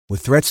With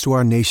threats to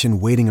our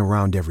nation waiting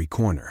around every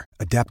corner,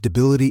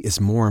 adaptability is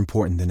more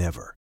important than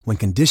ever. When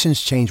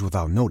conditions change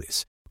without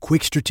notice,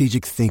 quick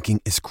strategic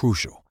thinking is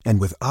crucial.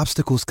 And with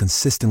obstacles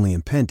consistently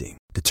impending,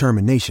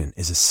 determination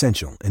is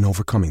essential in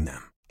overcoming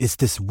them. It's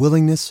this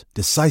willingness,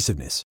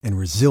 decisiveness, and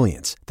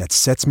resilience that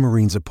sets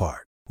Marines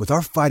apart. With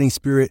our fighting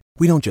spirit,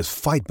 we don't just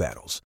fight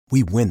battles,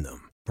 we win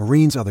them.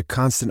 Marines are the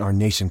constant our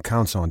nation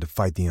counts on to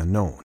fight the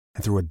unknown.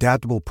 And through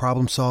adaptable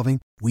problem solving,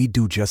 we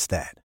do just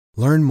that.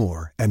 Learn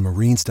more at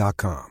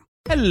marines.com.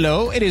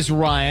 Hello, it is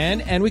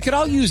Ryan, and we could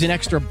all use an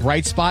extra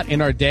bright spot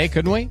in our day,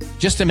 couldn't we?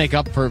 Just to make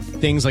up for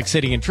things like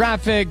sitting in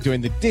traffic,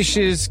 doing the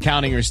dishes,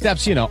 counting your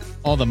steps,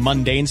 all the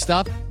mundane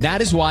stuff.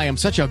 That is why I'm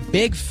such a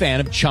big fan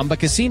of Chumba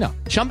Casino.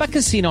 Chumba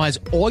Casino has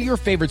all your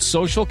favorite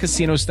social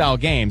casino-style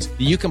games that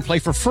you can play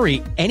for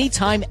free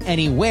anytime,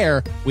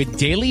 anywhere with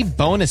daily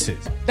bonuses.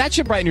 That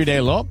should brighten your day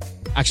a little.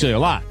 Actually, a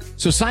lot.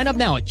 So sign up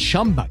now at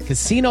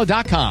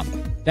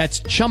ChumbaCasino.com.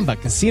 That's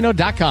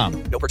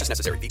ChumbaCasino.com. No purchase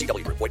necessary.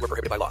 VGW Group. Void where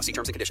prohibited by law. See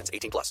terms and conditions.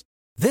 18+.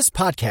 This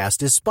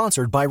podcast is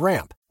sponsored by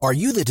Ramp. Are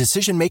you the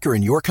decision maker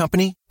in your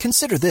company?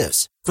 Consider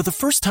this. For the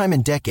first time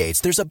in decades,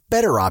 there's a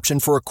better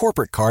option for a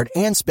corporate card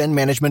and spend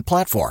management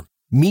platform.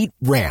 Meet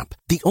Ramp,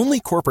 the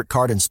only corporate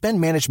card and spend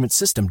management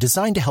system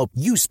designed to help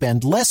you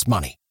spend less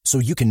money so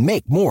you can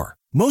make more.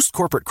 Most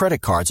corporate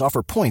credit cards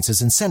offer points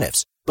as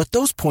incentives, but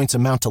those points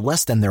amount to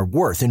less than their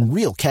worth in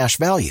real cash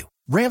value.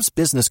 Ramp's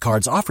business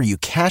cards offer you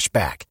cash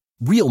back,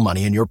 real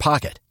money in your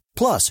pocket.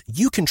 Plus,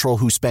 you control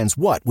who spends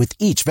what with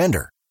each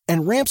vendor.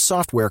 And Ramp's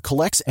software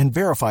collects and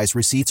verifies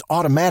receipts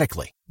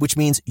automatically, which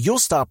means you'll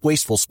stop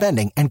wasteful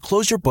spending and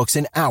close your books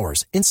in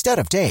hours instead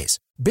of days.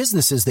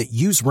 Businesses that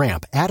use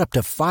Ramp add up to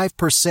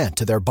 5%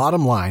 to their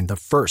bottom line the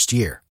first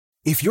year.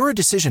 If you're a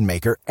decision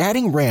maker,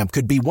 adding Ramp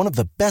could be one of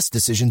the best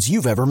decisions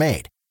you've ever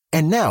made.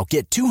 And now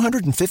get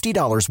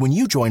 $250 when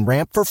you join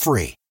Ramp for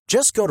free.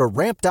 Just go to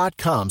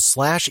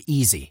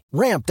ramp.com/easy.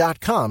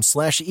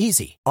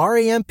 Ramp.com/easy.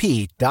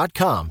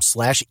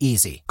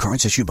 RAMP.com/easy.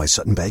 Cards issued by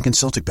Sutton Bank and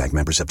Celtic Bank,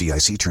 members of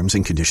FDIC. Terms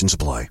and conditions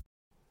apply.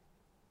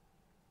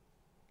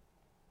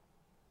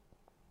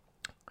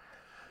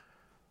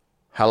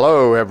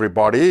 Hello,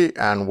 everybody,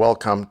 and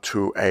welcome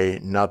to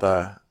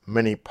another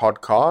mini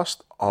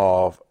podcast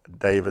of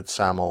David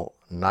Samuel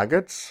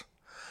Nuggets.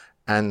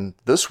 And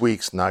this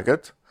week's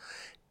nugget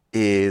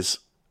is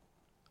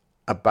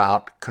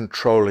about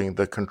controlling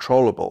the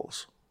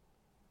controllables.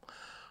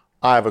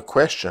 I have a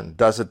question.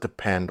 Does it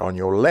depend on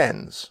your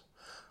lens,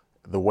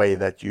 the way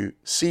that you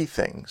see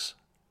things?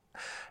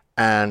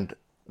 And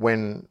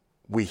when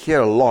we hear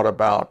a lot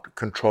about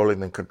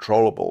controlling the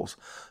controllables,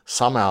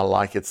 somehow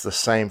like it's the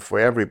same for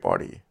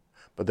everybody.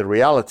 But the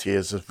reality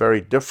is it's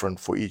very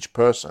different for each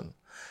person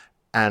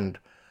and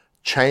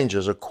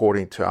changes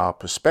according to our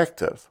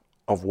perspective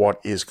of what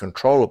is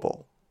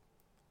controllable.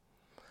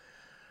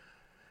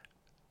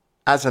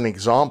 As an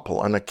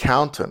example, an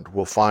accountant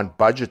will find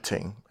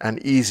budgeting an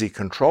easy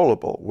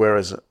controllable,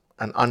 whereas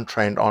an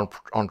untrained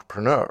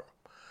entrepreneur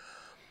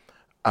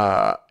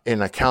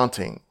in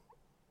accounting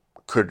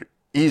could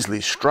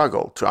easily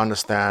struggle to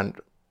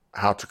understand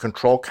how to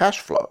control cash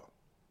flow.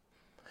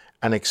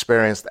 An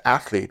experienced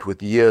athlete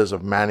with years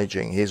of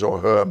managing his or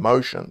her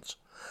emotions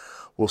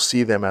will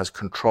see them as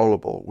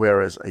controllable,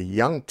 whereas a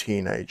young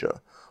teenager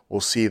will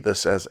see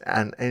this as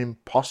an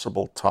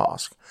impossible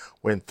task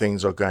when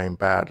things are going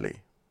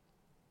badly.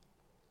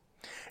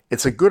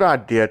 It's a good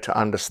idea to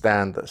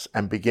understand this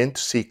and begin to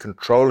see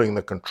controlling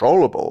the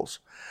controllables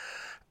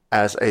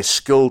as a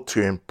skill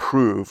to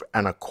improve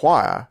and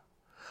acquire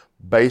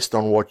based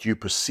on what you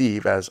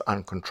perceive as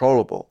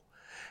uncontrollable,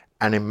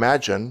 and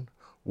imagine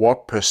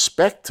what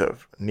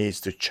perspective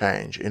needs to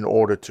change in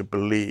order to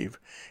believe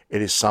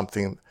it is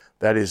something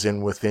that is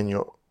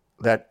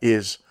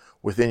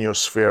within your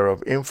sphere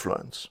of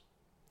influence.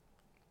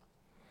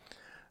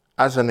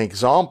 As an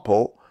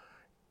example,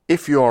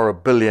 if you are a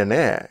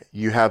billionaire,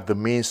 you have the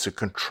means to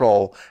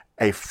control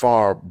a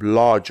far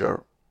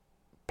larger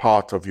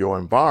part of your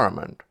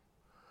environment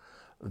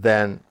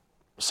than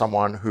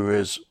someone who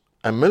is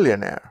a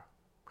millionaire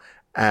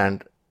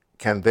and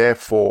can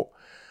therefore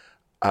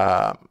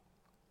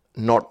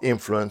not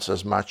influence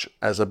as much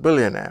as a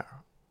billionaire.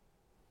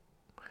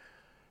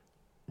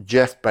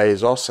 Jeff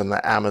Bezos and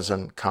the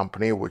Amazon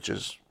company, which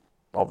is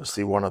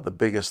obviously one of the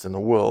biggest in the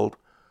world,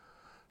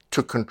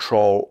 took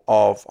control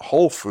of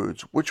Whole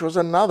Foods, which was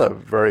another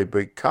very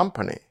big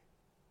company.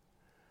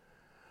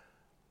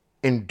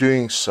 In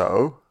doing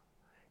so,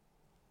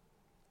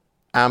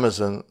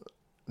 Amazon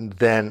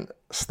then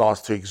starts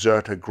to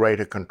exert a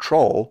greater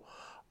control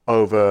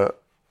over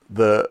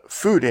the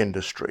food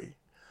industry,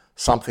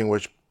 something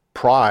which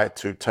prior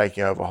to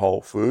taking over Whole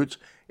Foods,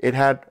 it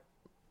had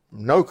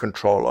no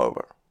control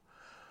over.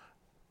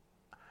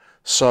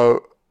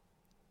 So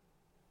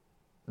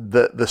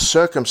the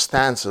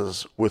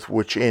circumstances with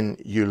which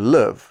you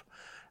live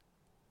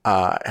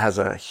has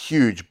a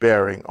huge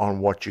bearing on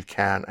what you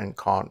can and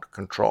can't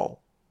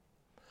control.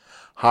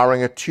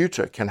 Hiring a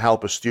tutor can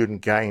help a student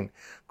gain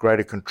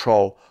greater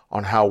control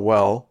on how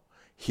well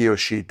he or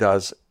she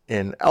does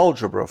in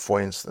algebra,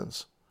 for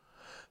instance.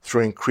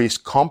 through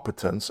increased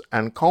competence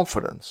and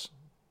confidence.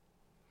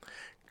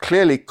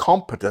 Clearly,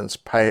 competence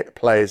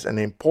plays an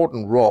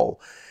important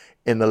role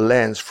in the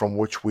lens from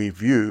which we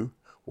view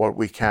what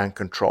we can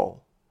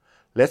control.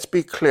 Let's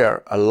be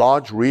clear, a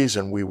large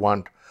reason we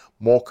want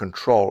more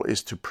control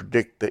is to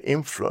predict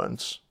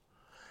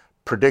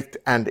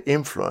and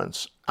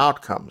influence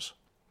outcomes.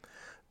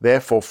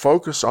 Therefore,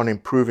 focus on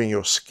improving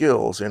your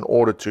skills in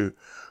order to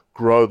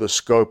grow the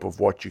scope of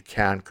what you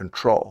can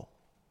control.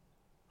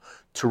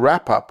 To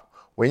wrap up,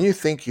 when you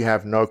think you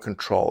have no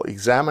control,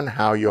 examine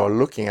how you are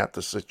looking at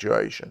the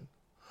situation.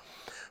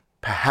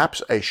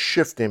 Perhaps a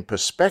shift in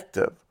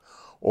perspective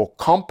or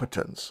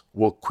competence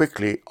will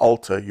quickly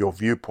alter your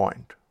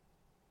viewpoint.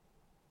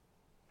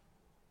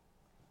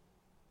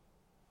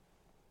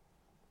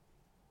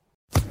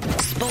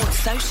 Sports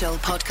Social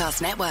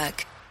Podcast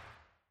Network.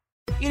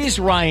 It is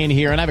Ryan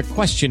here, and I have a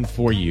question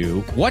for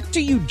you. What do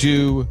you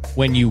do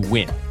when you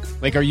win?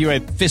 Like, are you a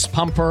fist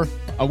pumper,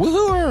 a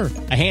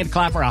woohooer, a hand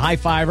clapper, a high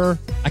fiver?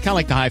 I kind of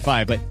like the high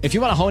five, but if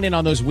you want to hone in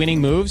on those winning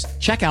moves,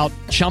 check out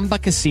Chumba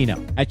Casino.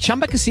 At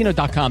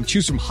ChumbaCasino.com,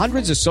 choose from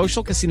hundreds of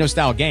social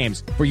casino-style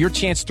games for your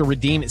chance to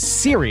redeem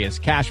serious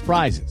cash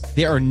prizes.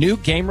 There are new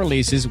game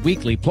releases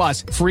weekly,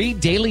 plus free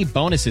daily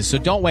bonuses, so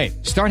don't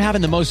wait. Start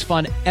having the most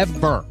fun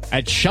ever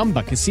at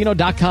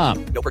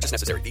ChumbaCasino.com. No purchase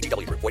necessary.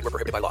 VGW Group. Void where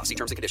prohibited by law. See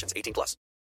terms and conditions. 18+.